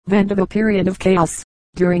advent of a period of chaos.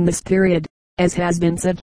 During this period, as has been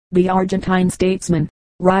said, the Argentine statesman,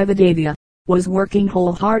 Rivadavia, was working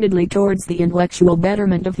wholeheartedly towards the intellectual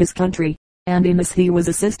betterment of his country, and in this he was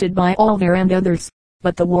assisted by Alvear and others.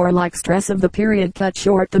 But the warlike stress of the period cut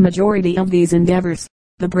short the majority of these endeavors.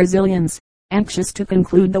 The Brazilians, anxious to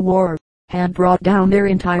conclude the war, had brought down their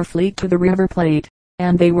entire fleet to the River Plate,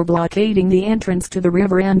 and they were blockading the entrance to the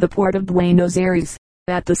river and the port of Buenos Aires.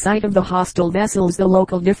 At the sight of the hostile vessels the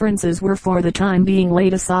local differences were for the time being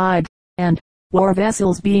laid aside, and, war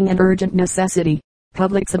vessels being an urgent necessity,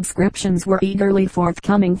 public subscriptions were eagerly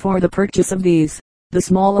forthcoming for the purchase of these. The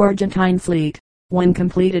small Argentine fleet, when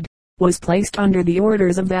completed, was placed under the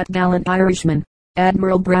orders of that gallant Irishman,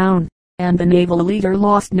 Admiral Brown, and the naval leader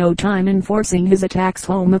lost no time in forcing his attacks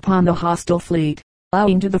home upon the hostile fleet.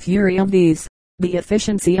 Owing to the fury of these, the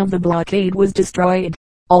efficiency of the blockade was destroyed.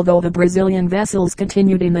 Although the Brazilian vessels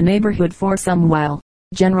continued in the neighborhood for some while,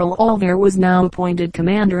 General Alvear was now appointed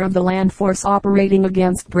commander of the land force operating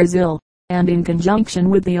against Brazil, and in conjunction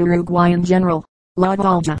with the Uruguayan General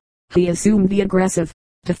Lavalja, he assumed the aggressive,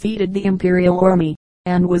 defeated the imperial army,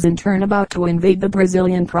 and was in turn about to invade the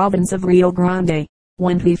Brazilian province of Rio Grande,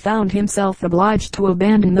 when he found himself obliged to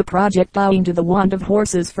abandon the project owing to the want of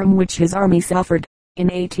horses from which his army suffered. In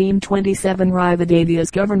 1827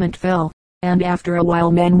 Rivadavia's government fell, and after a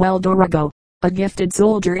while Manuel Dorrego, a gifted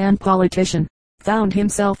soldier and politician, found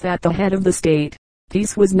himself at the head of the state.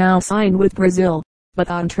 Peace was now signed with Brazil, but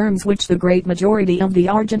on terms which the great majority of the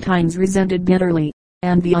Argentines resented bitterly,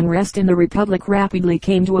 and the unrest in the republic rapidly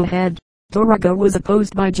came to a head. Dorrego was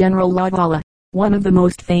opposed by General Lavala, one of the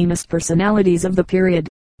most famous personalities of the period.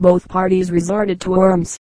 Both parties resorted to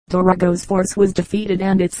arms. Dorrego's force was defeated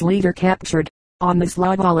and its leader captured. On this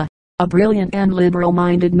Lavala, a brilliant and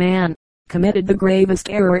liberal-minded man, committed the gravest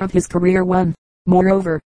error of his career, one,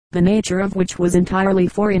 moreover, the nature of which was entirely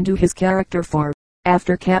foreign to his character, for,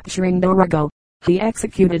 after capturing Dorrego, he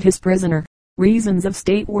executed his prisoner. Reasons of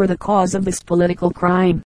state were the cause of this political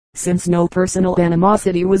crime. Since no personal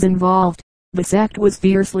animosity was involved, this act was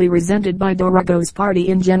fiercely resented by Dorrego's party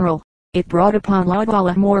in general. It brought upon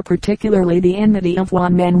Lavala more particularly the enmity of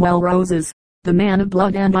Juan Manuel Rosas, the man of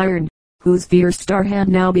blood and iron, whose fierce star had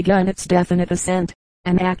now begun its definite ascent.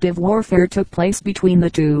 An active warfare took place between the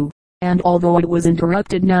two, and although it was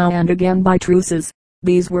interrupted now and again by truces,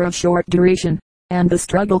 these were of short duration, and the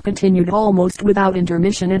struggle continued almost without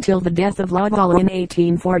intermission until the death of Lavala in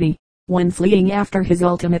 1840, when fleeing after his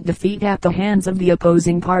ultimate defeat at the hands of the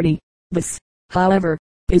opposing party. This, however,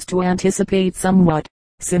 is to anticipate somewhat,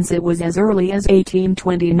 since it was as early as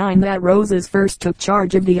 1829 that Rosas first took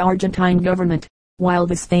charge of the Argentine government. While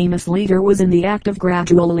this famous leader was in the act of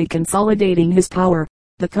gradually consolidating his power,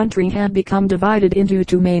 the country had become divided into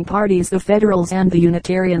two main parties, the Federals and the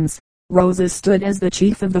Unitarians. Rosas stood as the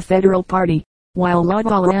chief of the Federal party, while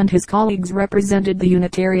Lavala and his colleagues represented the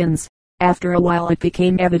Unitarians. After a while it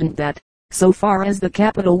became evident that, so far as the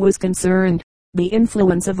capital was concerned, the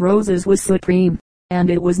influence of Rosas was supreme,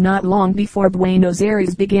 and it was not long before Buenos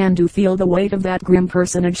Aires began to feel the weight of that grim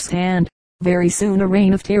personage's hand. Very soon a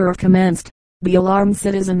reign of terror commenced. The alarmed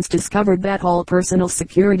citizens discovered that all personal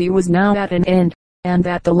security was now at an end, and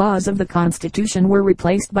that the laws of the Constitution were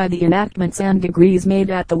replaced by the enactments and decrees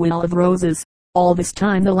made at the will of Rosas. All this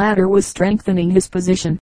time the latter was strengthening his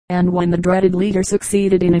position, and when the dreaded leader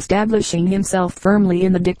succeeded in establishing himself firmly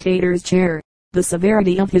in the dictator's chair, the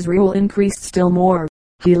severity of his rule increased still more.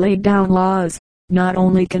 He laid down laws, not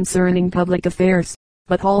only concerning public affairs,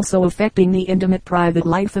 but also affecting the intimate private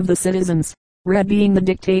life of the citizens. Red being the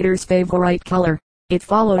dictator's favorite color, it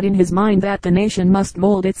followed in his mind that the nation must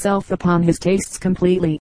mold itself upon his tastes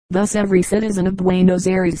completely. Thus every citizen of Buenos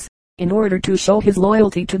Aires, in order to show his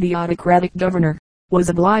loyalty to the autocratic governor, was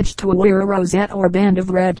obliged to wear a rosette or band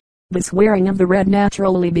of red. This wearing of the red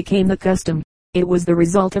naturally became the custom. It was the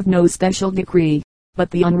result of no special decree,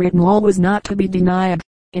 but the unwritten law was not to be denied.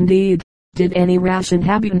 Indeed, did any rash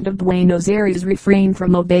inhabitant of Buenos Aires refrain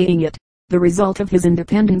from obeying it, the result of his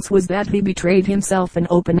independence was that he betrayed himself an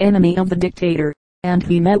open enemy of the dictator, and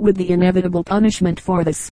he met with the inevitable punishment for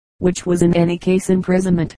this, which was in any case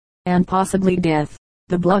imprisonment, and possibly death.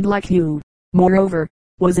 The blood-like hue, moreover,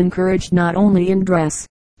 was encouraged not only in dress,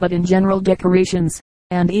 but in general decorations,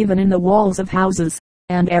 and even in the walls of houses,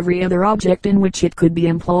 and every other object in which it could be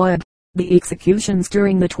employed. The executions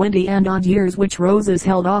during the 20 and odd years which Rosas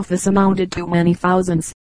held office amounted to many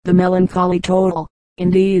thousands. The melancholy total,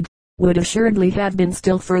 indeed, would assuredly have been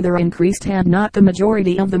still further increased had not the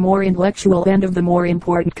majority of the more intellectual and of the more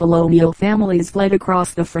important colonial families fled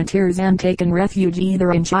across the frontiers and taken refuge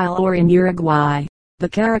either in Chile or in Uruguay. The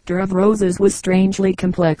character of Rosas was strangely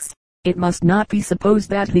complex. It must not be supposed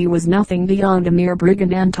that he was nothing beyond a mere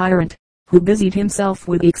brigand and tyrant, who busied himself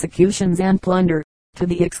with executions and plunder, to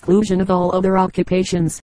the exclusion of all other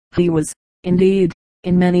occupations. He was, indeed,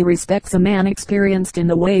 in many respects a man experienced in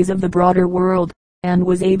the ways of the broader world, and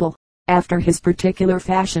was able, after his particular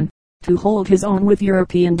fashion, to hold his own with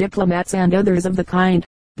European diplomats and others of the kind.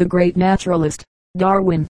 The great naturalist,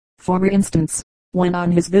 Darwin, for instance, when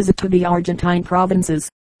on his visit to the Argentine provinces,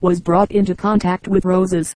 was brought into contact with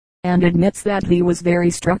roses, and admits that he was very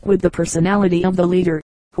struck with the personality of the leader,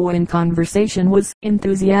 who in conversation was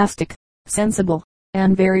enthusiastic, sensible,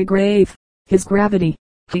 and very grave. His gravity,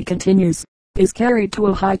 he continues, is carried to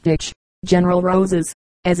a high pitch. General Roses,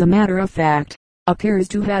 as a matter of fact, appears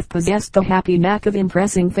to have possessed the happy knack of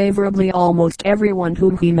impressing favorably almost everyone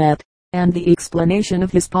whom he met, and the explanation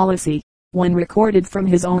of his policy, when recorded from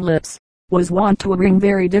his own lips, was wont to ring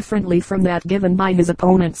very differently from that given by his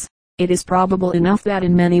opponents. It is probable enough that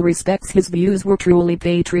in many respects his views were truly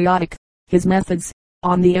patriotic. His methods,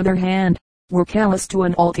 on the other hand, were callous to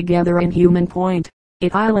an altogether inhuman point.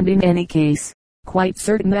 It island in any case, quite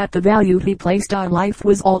certain that the value he placed on life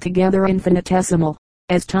was altogether infinitesimal.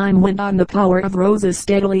 As time went on the power of Roses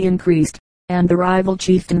steadily increased, and the rival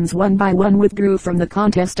chieftains one by one withdrew from the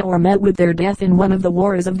contest or met with their death in one of the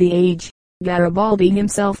wars of the age. Garibaldi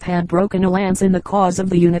himself had broken a lance in the cause of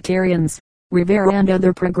the Unitarians. Rivera and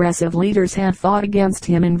other progressive leaders had fought against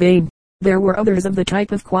him in vain. There were others of the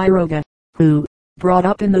type of Quiroga, who, brought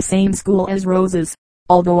up in the same school as Roses,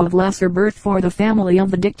 although of lesser birth, for the family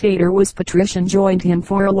of the dictator was patrician, joined him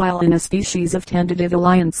for a while in a species of tentative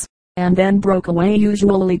alliance, and then broke away,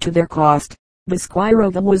 usually to their cost. This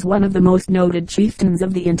Quiroga was one of the most noted chieftains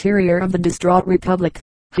of the interior of the distraught republic.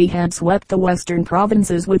 He had swept the western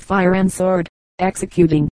provinces with fire and sword,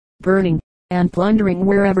 executing, burning, and plundering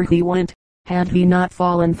wherever he went. Had he not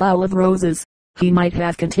fallen foul of Roses, he might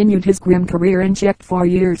have continued his grim career unchecked for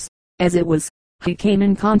years. As it was, he came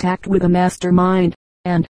in contact with a mastermind,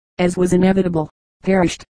 and, as was inevitable,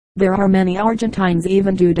 perished. There are many Argentines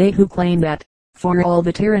even today who claim that, for all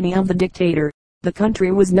the tyranny of the dictator, the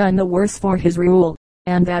country was none the worse for his rule,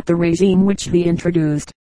 and that the regime which he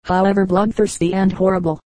introduced, however bloodthirsty and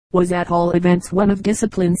horrible, was at all events one of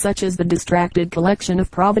discipline such as the distracted collection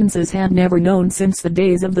of provinces had never known since the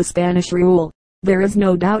days of the Spanish rule. There is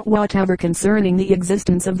no doubt whatever concerning the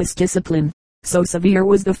existence of this discipline. So severe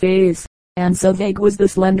was the phase, and so vague was the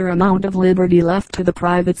slender amount of liberty left to the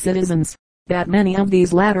private citizens, that many of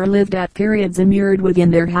these latter lived at periods immured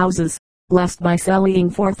within their houses, lest by sallying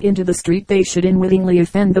forth into the street they should unwittingly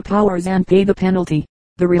offend the powers and pay the penalty.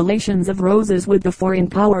 The relations of Roses with the foreign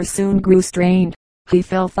powers soon grew strained. He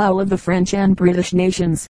fell foul of the French and British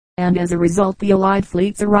nations, and as a result the allied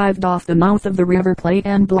fleets arrived off the mouth of the River Plate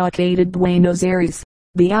and blockaded Buenos Aires.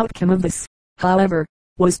 The outcome of this, however,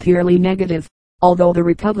 was purely negative. Although the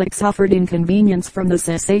Republic suffered inconvenience from the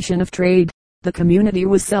cessation of trade, the community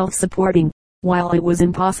was self-supporting, while it was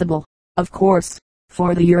impossible, of course,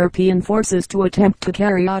 for the European forces to attempt to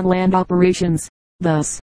carry on land operations.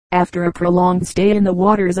 Thus, after a prolonged stay in the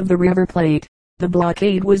waters of the River Plate, the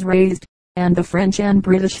blockade was raised, and the French and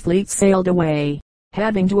British fleets sailed away,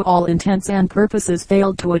 having to all intents and purposes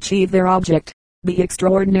failed to achieve their object. The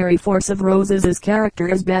extraordinary force of Roses's character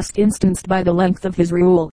is best instanced by the length of his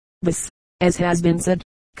rule. This, as has been said,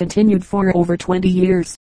 continued for over 20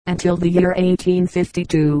 years, until the year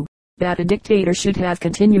 1852. That a dictator should have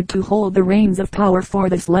continued to hold the reins of power for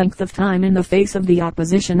this length of time in the face of the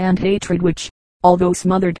opposition and hatred which, although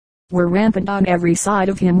smothered, were rampant on every side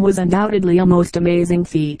of him, was undoubtedly a most amazing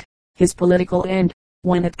feat. His political end,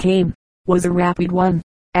 when it came, was a rapid one.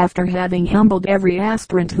 After having humbled every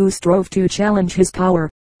aspirant who strove to challenge his power,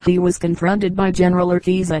 he was confronted by General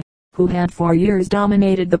Urquiza, who had for years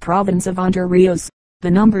dominated the province of Entre Rios. The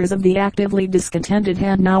numbers of the actively discontented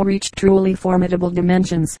had now reached truly formidable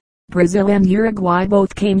dimensions. Brazil and Uruguay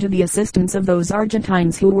both came to the assistance of those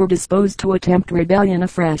Argentines who were disposed to attempt rebellion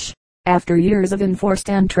afresh. After years of enforced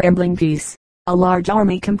and trembling peace, a large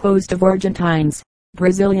army composed of Argentines,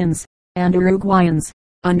 Brazilians, and Uruguayans,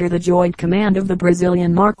 under the joint command of the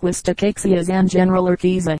Brazilian Marquis de Caxias and General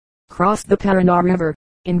Urquiza, crossed the Paraná River,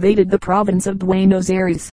 invaded the province of Buenos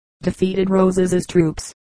Aires, defeated Roses's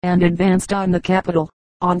troops, and advanced on the capital.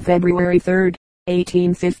 On February 3,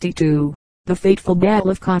 1852, the fateful Battle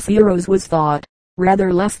of Caseros was fought,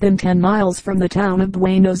 rather less than 10 miles from the town of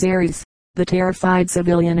Buenos Aires. The terrified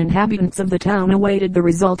civilian inhabitants of the town awaited the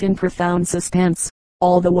result in profound suspense.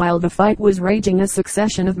 All the while the fight was raging, a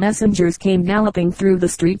succession of messengers came galloping through the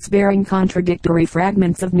streets bearing contradictory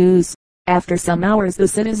fragments of news. After some hours the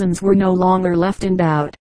citizens were no longer left in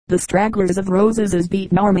doubt. The stragglers of Roses's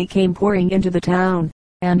beaten army came pouring into the town.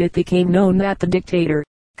 and it became known that the dictator,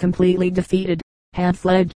 completely defeated, had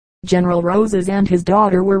fled. General Rosas and his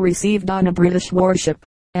daughter were received on a British warship,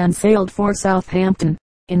 and sailed for Southampton,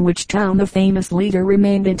 in which town the famous leader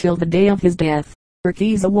remained until the day of his death.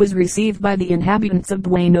 Urquiza was received by the inhabitants of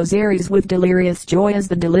Buenos Aires with delirious joy as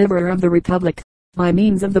the deliverer of the Republic. By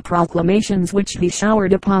means of the proclamations which he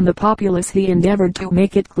showered upon the populace he endeavored to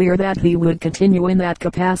make it clear that he would continue in that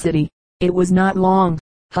capacity. It was not long,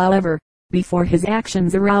 however, before his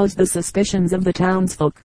actions aroused the suspicions of the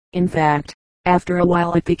townsfolk. In fact, after a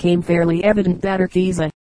while it became fairly evident that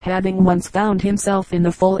Urquiza, having once found himself in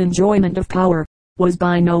the full enjoyment of power, was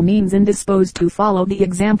by no means indisposed to follow the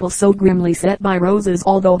example so grimly set by Rosas,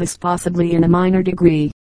 although this possibly in a minor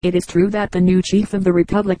degree. It is true that the new chief of the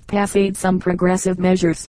Republic passed some progressive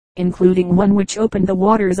measures, including one which opened the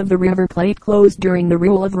waters of the River Plate closed during the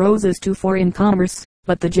rule of Rosas to foreign commerce,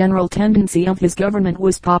 but the general tendency of his government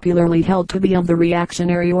was popularly held to be of the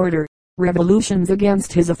reactionary order. Revolutions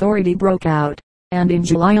against his authority broke out, and in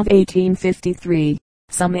July of 1853,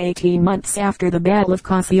 some 18 months after the Battle of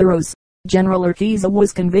Caseros, General Urquiza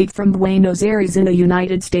was conveyed from Buenos Aires in a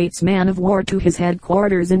United States man of war to his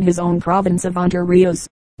headquarters in his own province of Entre Rios,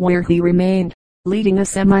 where he remained, leading a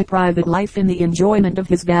semi-private life in the enjoyment of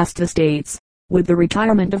his vast estates. With the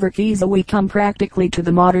retirement of Urquiza we come practically to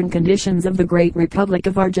the modern conditions of the great Republic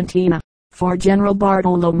of Argentina, for General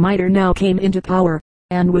Bartolo Mitre now came into power,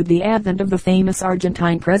 and with the advent of the famous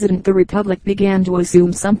Argentine president the Republic began to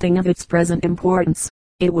assume something of its present importance.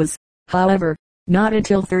 It was, however, not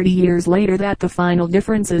until 30 years later that the final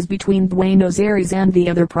differences between Buenos Aires and the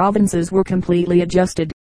other provinces were completely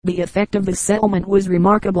adjusted. The effect of this settlement was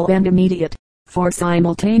remarkable and immediate, for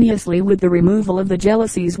simultaneously with the removal of the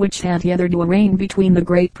jealousies which had hitherto reigned between the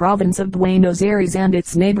great province of Buenos Aires and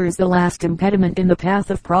its neighbors, the last impediment in the path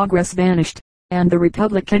of progress vanished, and the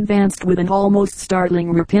Republic advanced with an almost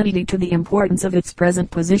startling rapidity to the importance of its present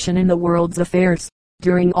position in the world's affairs.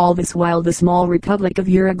 During all this while the small Republic of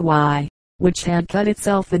Uruguay, which had cut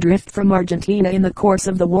itself adrift from Argentina in the course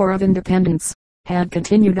of the War of Independence, had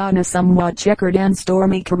continued on a somewhat checkered and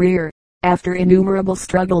stormy career. After innumerable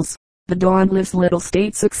struggles, the dauntless little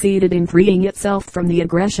state succeeded in freeing itself from the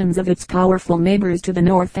aggressions of its powerful neighbors to the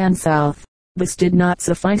north and south. This did not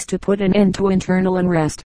suffice to put an end to internal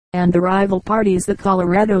unrest, and the rival parties, the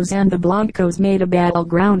Colorados and the Blancos, made a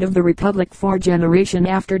battleground of the Republic for generation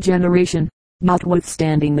after generation.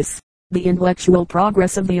 Notwithstanding this, the intellectual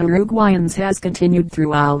progress of the Uruguayans has continued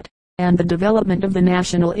throughout, and the development of the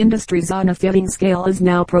national industries on a fitting scale is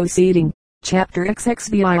now proceeding. Chapter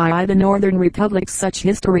XXVII. The Northern Republics. Such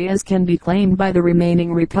history as can be claimed by the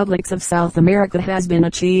remaining republics of South America has been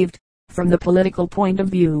achieved, from the political point of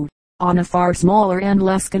view, on a far smaller and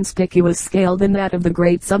less conspicuous scale than that of the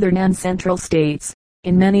great southern and central states.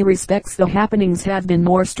 In many respects the happenings have been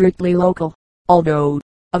more strictly local, although,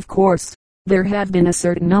 of course, there have been a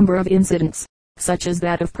certain number of incidents, such as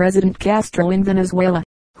that of President Castro in Venezuela,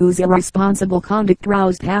 whose irresponsible conduct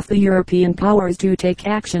roused half the European powers to take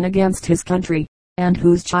action against his country, and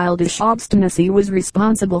whose childish obstinacy was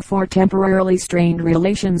responsible for temporarily strained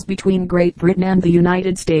relations between Great Britain and the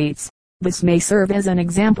United States. This may serve as an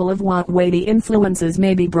example of what weighty influences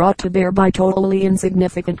may be brought to bear by totally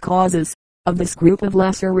insignificant causes. Of this group of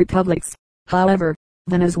lesser republics, however,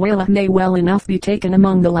 Venezuela may well enough be taken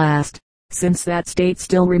among the last, since that state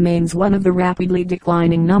still remains one of the rapidly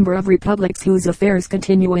declining number of republics whose affairs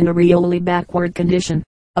continue in a really backward condition.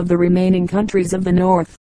 Of the remaining countries of the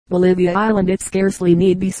north, Bolivia Island, it scarcely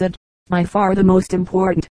need be said, by far the most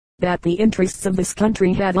important, that the interests of this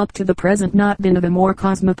country had up to the present not been of a more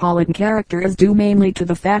cosmopolitan character is due mainly to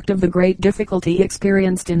the fact of the great difficulty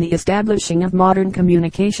experienced in the establishing of modern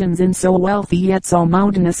communications in so wealthy yet so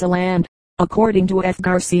mountainous a land. According to F.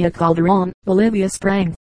 Garcia Calderon, Bolivia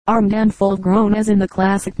sprang, armed and full grown as in the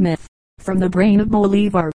classic myth, from the brain of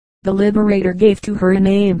Bolivar. The liberator gave to her a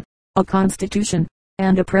name, a constitution,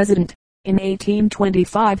 and a president. In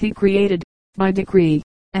 1825 he created, by decree,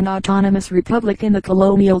 an autonomous republic in the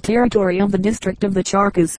colonial territory of the district of the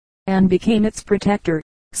Charcas, and became its protector.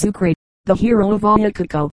 Sucre, the hero of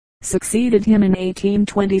Ayacucho, succeeded him in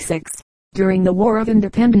 1826. During the War of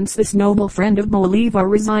Independence this noble friend of Bolivar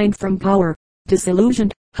resigned from power.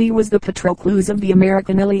 Disillusioned, he was the Patroclus of the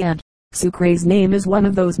American Iliad. Sucre's name is one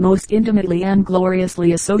of those most intimately and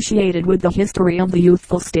gloriously associated with the history of the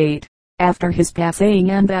youthful state. After his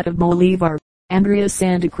passing and that of Bolivar, Andreas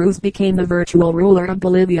Santa Cruz became the virtual ruler of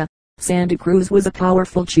Bolivia. Santa Cruz was a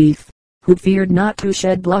powerful chief, who feared not to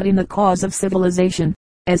shed blood in the cause of civilization,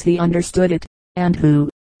 as he understood it, and who,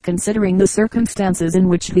 considering the circumstances in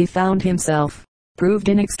which he found himself, proved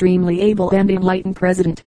an extremely able and enlightened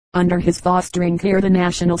president. Under his fostering care the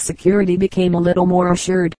national security became a little more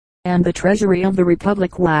assured, and the treasury of the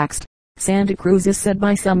republic waxed. Santa Cruz is said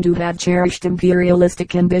by some to have cherished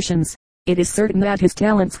imperialistic ambitions. It is certain that his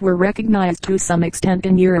talents were recognized to some extent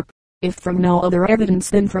in Europe, if from no other evidence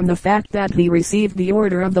than from the fact that he received the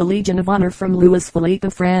Order of the Legion of Honor from Louis Philippe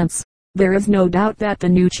of France. There is no doubt that the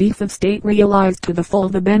new chief of state realized to the full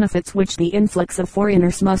the benefits which the influx of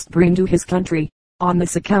foreigners must bring to his country. On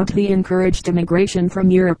this account he encouraged immigration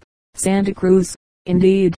from Europe. Santa Cruz,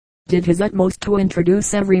 indeed, did his utmost to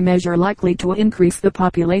introduce every measure likely to increase the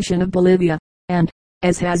population of Bolivia, and,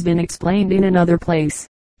 as has been explained in another place,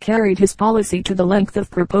 carried his policy to the length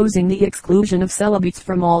of proposing the exclusion of celibates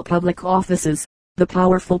from all public offices. The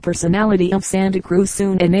powerful personality of Santa Cruz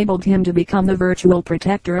soon enabled him to become the virtual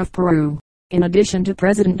protector of Peru, in addition to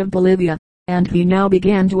president of Bolivia, and he now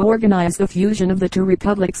began to organize the fusion of the two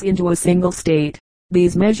republics into a single state.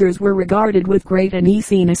 These measures were regarded with great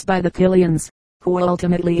uneasiness by the Chilians, who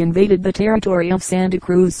ultimately invaded the territory of Santa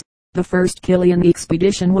Cruz. The first Chilian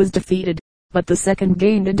expedition was defeated, but the second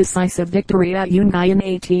gained a decisive victory at Yungay in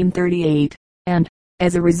 1838, and,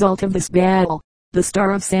 as a result of this battle, the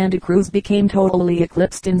star of Santa Cruz became totally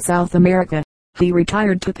eclipsed in South America. He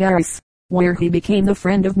retired to Paris, where he became the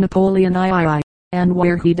friend of Napoleon III, and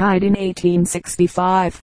where he died in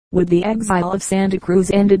 1865. With the exile of Santa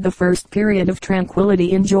Cruz ended the first period of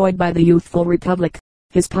tranquility enjoyed by the youthful republic.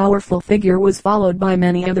 His powerful figure was followed by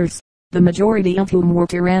many others, the majority of whom were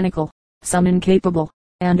tyrannical, some incapable,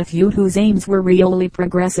 and a few whose aims were really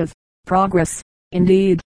progressive. Progress,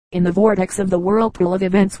 indeed, in the vortex of the whirlpool of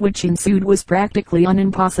events which ensued was practically an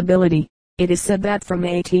impossibility. It is said that from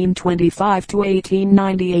 1825 to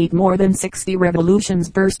 1898 more than 60 revolutions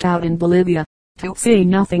burst out in Bolivia, to say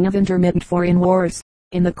nothing of intermittent foreign wars.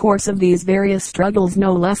 In the course of these various struggles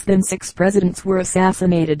no less than 6 presidents were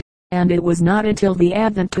assassinated, and it was not until the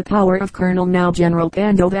advent to power of Colonel now General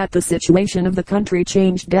Pando that the situation of the country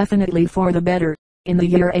changed definitely for the better. In the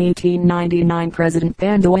year 1899 President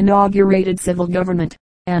Pando inaugurated civil government,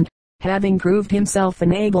 and, having proved himself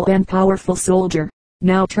an able and powerful soldier,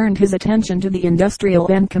 now turned his attention to the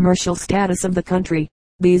industrial and commercial status of the country.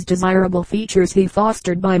 These desirable features he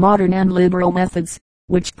fostered by modern and liberal methods,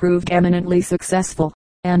 which proved eminently successful,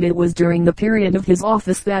 and it was during the period of his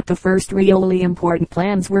office that the first really important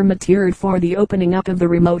plans were matured for the opening up of the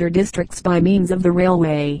remoter districts by means of the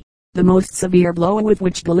railway. The most severe blow with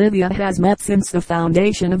which Bolivia has met since the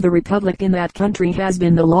foundation of the republic in that country has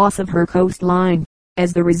been the loss of her coastline.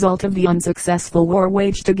 As the result of the unsuccessful war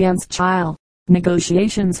waged against Chile,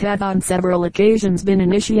 negotiations had on several occasions been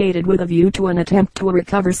initiated with a view to an attempt to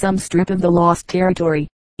recover some strip of the lost territory,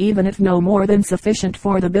 even if no more than sufficient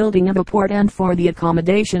for the building of a port and for the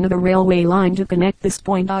accommodation of a railway line to connect this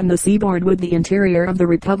point on the seaboard with the interior of the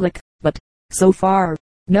republic. But, so far,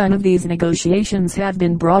 none of these negotiations have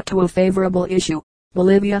been brought to a favorable issue.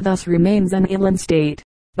 Bolivia thus remains an inland state.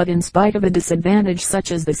 But in spite of a disadvantage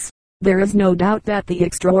such as this, there is no doubt that the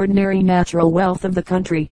extraordinary natural wealth of the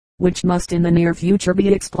country, which must in the near future be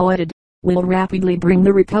exploited, will rapidly bring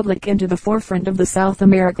the republic into the forefront of the South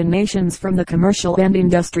American nations from the commercial and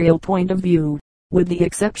industrial point of view. With the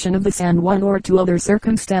exception of this and one or two other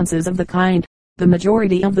circumstances of the kind, the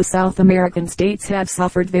majority of the South American states have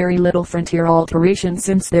suffered very little frontier alteration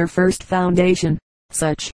since their first foundation.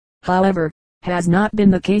 Such, however, has not been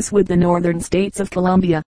the case with the northern states of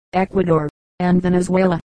Colombia, Ecuador, and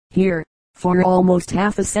Venezuela. Here, for almost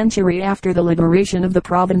half a century after the liberation of the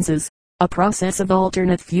provinces, a process of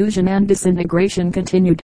alternate fusion and disintegration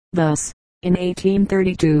continued. Thus, in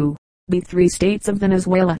 1832, the 3 states of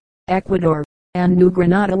Venezuela, Ecuador, and New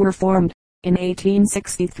Granada were formed. In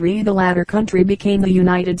 1863 the latter country became the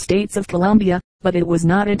United States of Colombia, but it was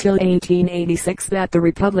not until 1886 that the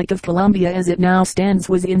Republic of Colombia as it now stands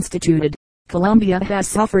was instituted. Colombia has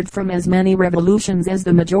suffered from as many revolutions as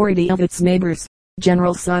the majority of its neighbors.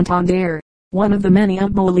 General Santander, one of the many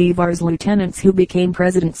of Bolivar's lieutenants who became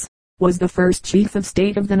presidents, was the first chief of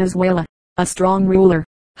state of Venezuela, a strong ruler.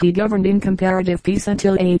 He governed in comparative peace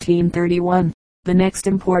until 1831. The next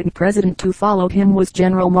important president to follow him was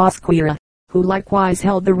General Mosquera, who likewise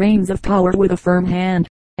held the reins of power with a firm hand,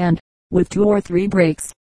 and, with 2 or 3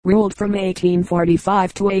 breaks, ruled from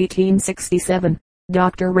 1845 to 1867.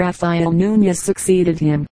 Dr. Rafael Núñez succeeded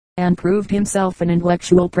him, and proved himself an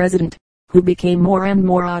intellectual president, who became more and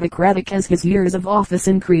more autocratic as his years of office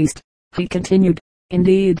increased. He continued,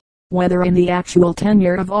 indeed, whether in the actual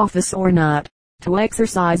tenure of office or not, to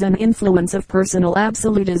exercise an influence of personal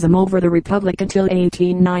absolutism over the republic until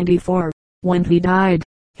 1894, when he died.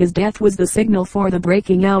 His death was the signal for the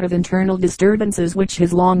breaking out of internal disturbances which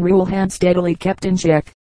his long rule had steadily kept in check.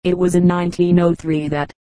 It was in 1903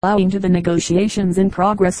 that, owing to the negotiations in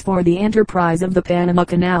progress for the enterprise of the Panama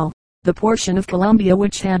Canal. The portion of Colombia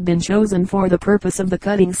which had been chosen for the purpose of the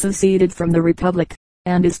cutting seceded from the Republic,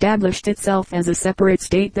 and established itself as a separate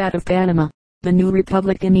state, that of Panama. The new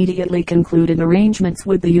Republic immediately concluded arrangements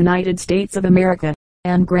with the United States of America,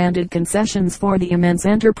 and granted concessions for the immense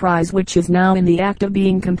enterprise which is now in the act of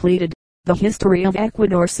being completed. The history of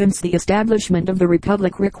Ecuador since the establishment of the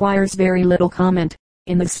Republic requires very little comment.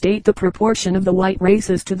 In the state the proportion of the white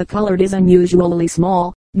races to the colored is unusually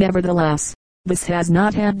small. Nevertheless, this has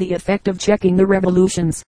not had the effect of checking the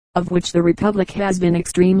revolutions, of which the Republic has been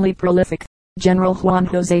extremely prolific. General Juan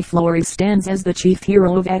José Flores stands as the chief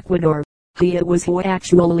hero of Ecuador. He it was who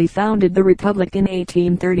actually founded the Republic in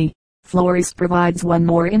 1830. Flores provides one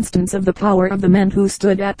more instance of the power of the men who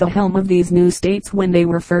stood at the helm of these new states when they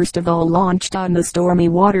were first of all launched on the stormy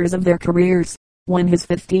waters of their careers. When his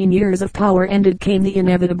 15 years of power ended came the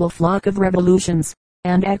inevitable flock of revolutions,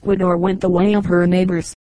 and Ecuador went the way of her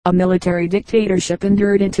neighbors. A military dictatorship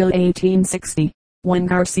endured until 1860, when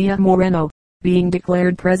Garcia Moreno, being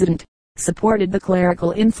declared president, supported the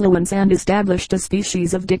clerical influence and established a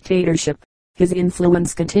species of dictatorship. His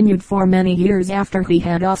influence continued for many years after he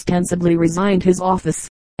had ostensibly resigned his office,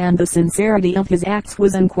 and the sincerity of his acts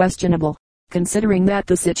was unquestionable, considering that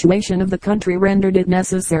the situation of the country rendered it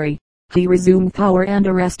necessary. He resumed power and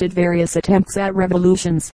arrested various attempts at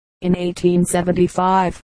revolutions. In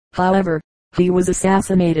 1875, however, he was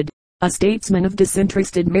assassinated. A statesman of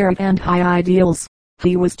disinterested merit and high ideals,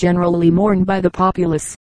 he was generally mourned by the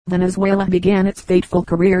populace. Venezuela began its fateful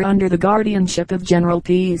career under the guardianship of General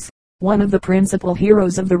Pease, one of the principal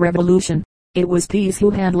heroes of the revolution. It was Pease who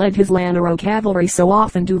had led his Llanero cavalry so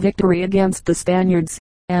often to victory against the Spaniards,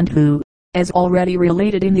 and who, as already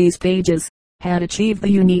related in these pages, had achieved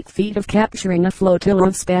the unique feat of capturing a flotilla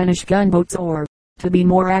of Spanish gunboats, or, to be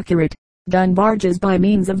more accurate, gun barges, by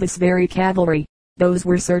means of this very cavalry. Those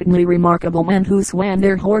were certainly remarkable men who swam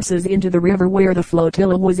their horses into the river where the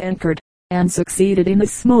flotilla was anchored, and succeeded in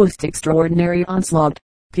this most extraordinary onslaught.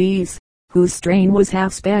 Pease, whose strain was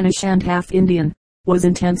half Spanish and half Indian, was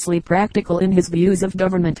intensely practical in his views of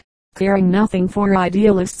government, caring nothing for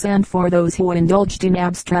idealists and for those who indulged in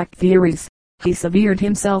abstract theories. He severed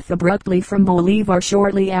himself abruptly from Bolivar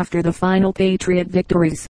shortly after the final Patriot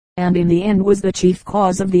victories, and in the end was the chief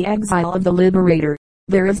cause of the exile of the Liberator.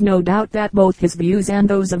 There is no doubt that both his views and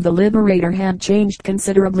those of the Liberator had changed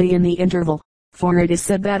considerably in the interval, for it is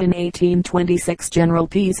said that in 1826 General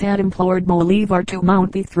Pease had implored Bolivar to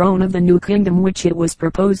mount the throne of the new kingdom which it was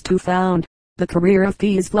proposed to found. The career of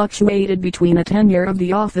Pease fluctuated between a tenure of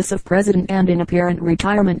the office of president and an apparent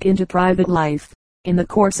retirement into private life, in the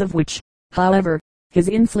course of which, however, his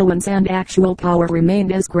influence and actual power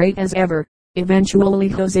remained as great as ever. Eventually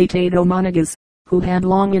José Tadeo Monagas, who had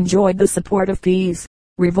long enjoyed the support of Pease,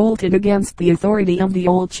 revolted against the authority of the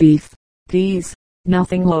old chief. Pease,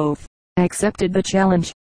 nothing loath, accepted the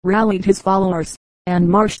challenge, rallied his followers, and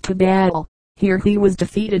marched to battle. Here he was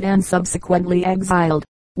defeated and subsequently exiled.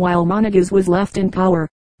 While Monagas was left in power,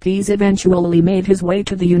 Pease eventually made his way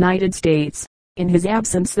to the United States. In his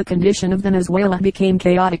absence the condition of Venezuela became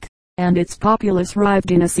chaotic, and its populace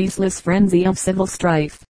writhed in a ceaseless frenzy of civil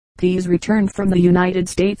strife. Pease returned from the United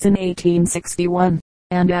States in 1861,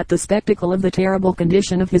 and at the spectacle of the terrible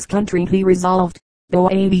condition of his country he resolved, though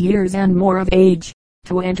 80 years and more of age,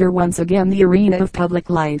 to enter once again the arena of public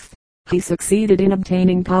life. He succeeded in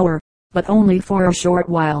obtaining power, but only for a short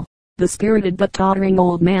while. The spirited but tottering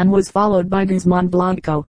old man was followed by Guzman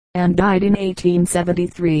Blanco, and died in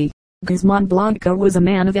 1873. Guzman Blanco was a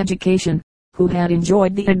man of education, who had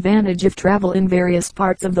enjoyed the advantage of travel in various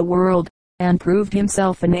parts of the world, and proved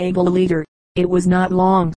himself an able leader. It was not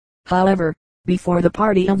long, however, before the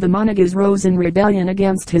party of the Monagas rose in rebellion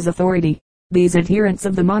against his authority. These adherents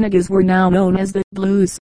of the Monagas were now known as the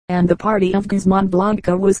Blues, and the party of Guzman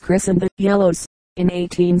Blanco was christened the Yellows. In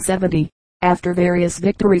 1870, after various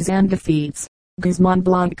victories and defeats, Guzman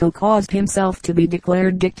Blanco caused himself to be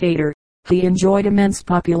declared dictator. He enjoyed immense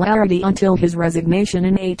popularity until his resignation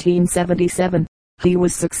in 1877. He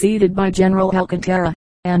was succeeded by General Alcantara,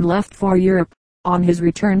 and left for Europe. On his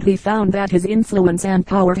return he found that his influence and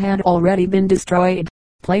power had already been destroyed.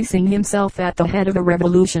 Placing himself at the head of a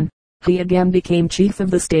revolution, he again became chief of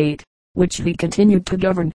the state, which he continued to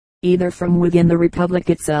govern, either from within the republic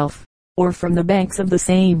itself, or from the banks of the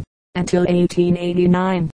same, until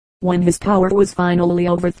 1889, when his power was finally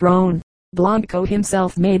overthrown. Blanco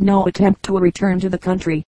himself made no attempt to return to the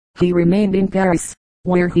country. He remained in Paris,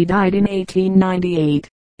 where he died in 1898.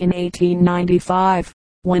 In 1895,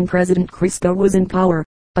 when President Cristo was in power,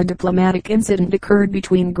 a diplomatic incident occurred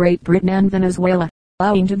between Great Britain and Venezuela.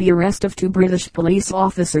 owing to the arrest of 2 British police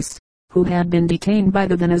officers, who had been detained by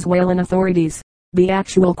the Venezuelan authorities. The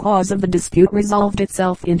actual cause of the dispute resolved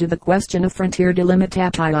itself into the question of frontier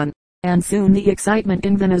delimitation, and soon the excitement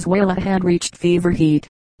in Venezuela had reached fever heat.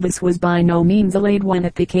 This was by no means allayed when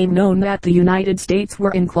it became known that the United States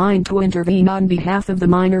were inclined to intervene on behalf of the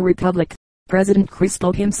minor republic. President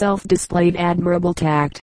Cristo himself displayed admirable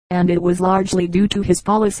tact, and it was largely due to his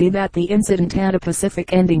policy that the incident had a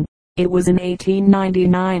pacific ending. It was in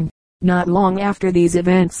 1899, not long after these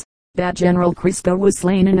events, that General Cristo was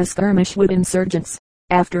slain in a skirmish with insurgents.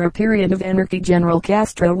 After a period of anarchy, General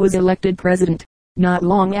Castro was elected president. Not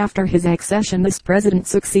long after his accession, this president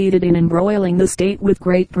succeeded in embroiling the state with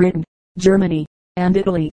Great Britain, Germany, and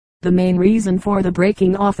Italy. The main reason for the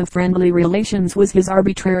breaking off of friendly relations was his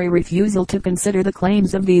arbitrary refusal to consider the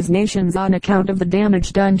claims of these nations on account of the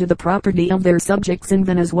damage done to the property of their subjects in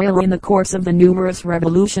Venezuela in the course of the numerous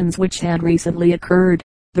revolutions which had recently occurred.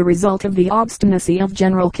 The result of the obstinacy of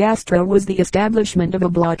General Castro was the establishment of a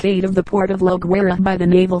blockade of the port of La Guaira by the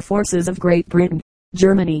naval forces of Great Britain,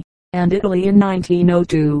 Germany, and Italy in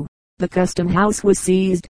 1902. The custom house was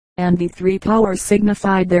seized, and the 3 powers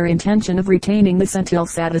signified their intention of retaining this until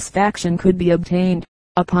satisfaction could be obtained.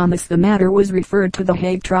 Upon this the matter was referred to the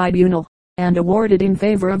Hague Tribunal, and awarded in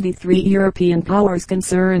favor of the 3 European powers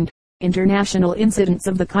concerned. International incidents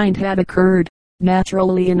of the kind had occurred,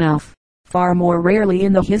 naturally enough, far more rarely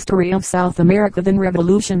in the history of South America than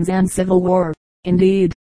revolutions and civil war.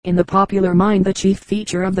 Indeed, in the popular mind the chief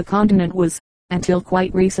feature of the continent was, until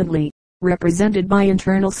quite recently, represented by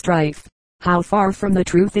internal strife. How far from the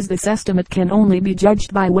truth is this estimate can only be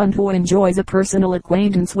judged by one who enjoys a personal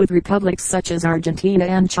acquaintance with republics such as Argentina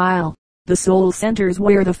and Chile. The sole centers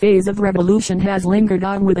where the phase of revolution has lingered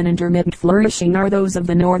on with an intermittent flourishing are those of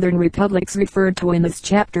the northern republics referred to in this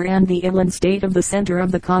chapter and the inland state of the center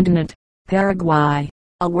of the continent, Paraguay.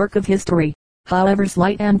 A work of history, however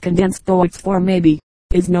slight and condensed though its form may be,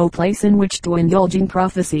 is no place in which to indulge in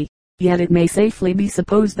prophecy. Yet it may safely be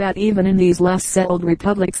supposed that even in these less settled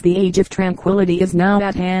republics the age of tranquility is now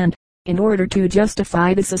at hand. In order to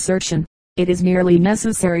justify this assertion, it is merely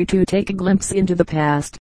necessary to take a glimpse into the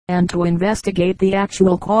past, and to investigate the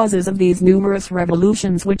actual causes of these numerous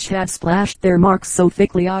revolutions which have splashed their marks so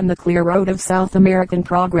thickly on the clear road of South American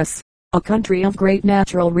progress. A country of great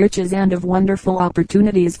natural riches and of wonderful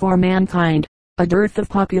opportunities for mankind, a dearth of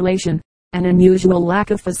population, an unusual lack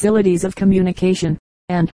of facilities of communication,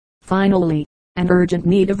 and, finally, an urgent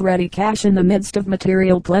need of ready cash in the midst of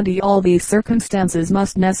material plenty. All these circumstances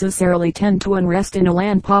must necessarily tend to unrest in a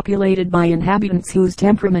land populated by inhabitants whose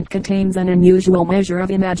temperament contains an unusual measure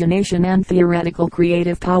of imagination and theoretical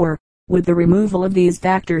creative power. With the removal of these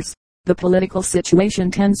factors, the political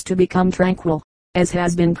situation tends to become tranquil, as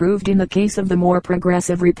has been proved in the case of the more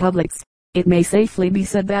progressive republics. It may safely be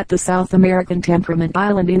said that the South American temperament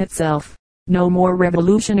island in itself, no more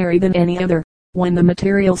revolutionary than any other, when the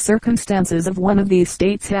material circumstances of one of these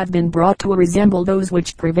states have been brought to resemble those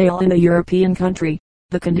which prevail in a European country,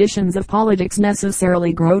 the conditions of politics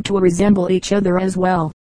necessarily grow to resemble each other as well.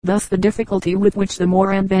 Thus the difficulty with which the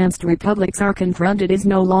more advanced republics are confronted is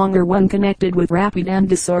no longer one connected with rapid and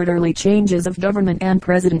disorderly changes of government and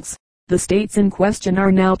presidents. The states in question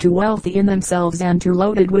are now too wealthy in themselves and too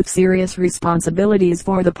loaded with serious responsibilities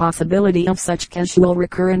for the possibility of such casual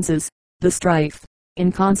recurrences. The strife,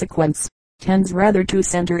 in consequence, tends rather to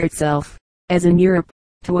center itself, as in Europe,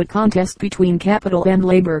 to a contest between capital and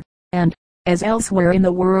labor, and, as elsewhere in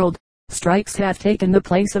the world, strikes have taken the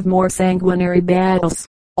place of more sanguinary battles.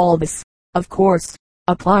 All this, of course,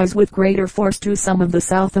 applies with greater force to some of the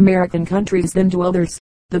South American countries than to others.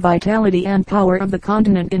 The vitality and power of the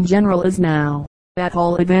continent in general is now, at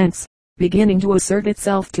all events, beginning to assert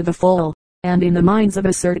itself to the full, and in the minds of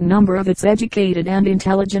a certain number of its educated and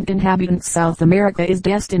intelligent inhabitants South America is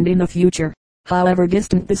destined in the future, however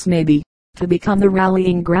distant this may be, to become the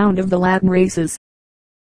rallying ground of the Latin races.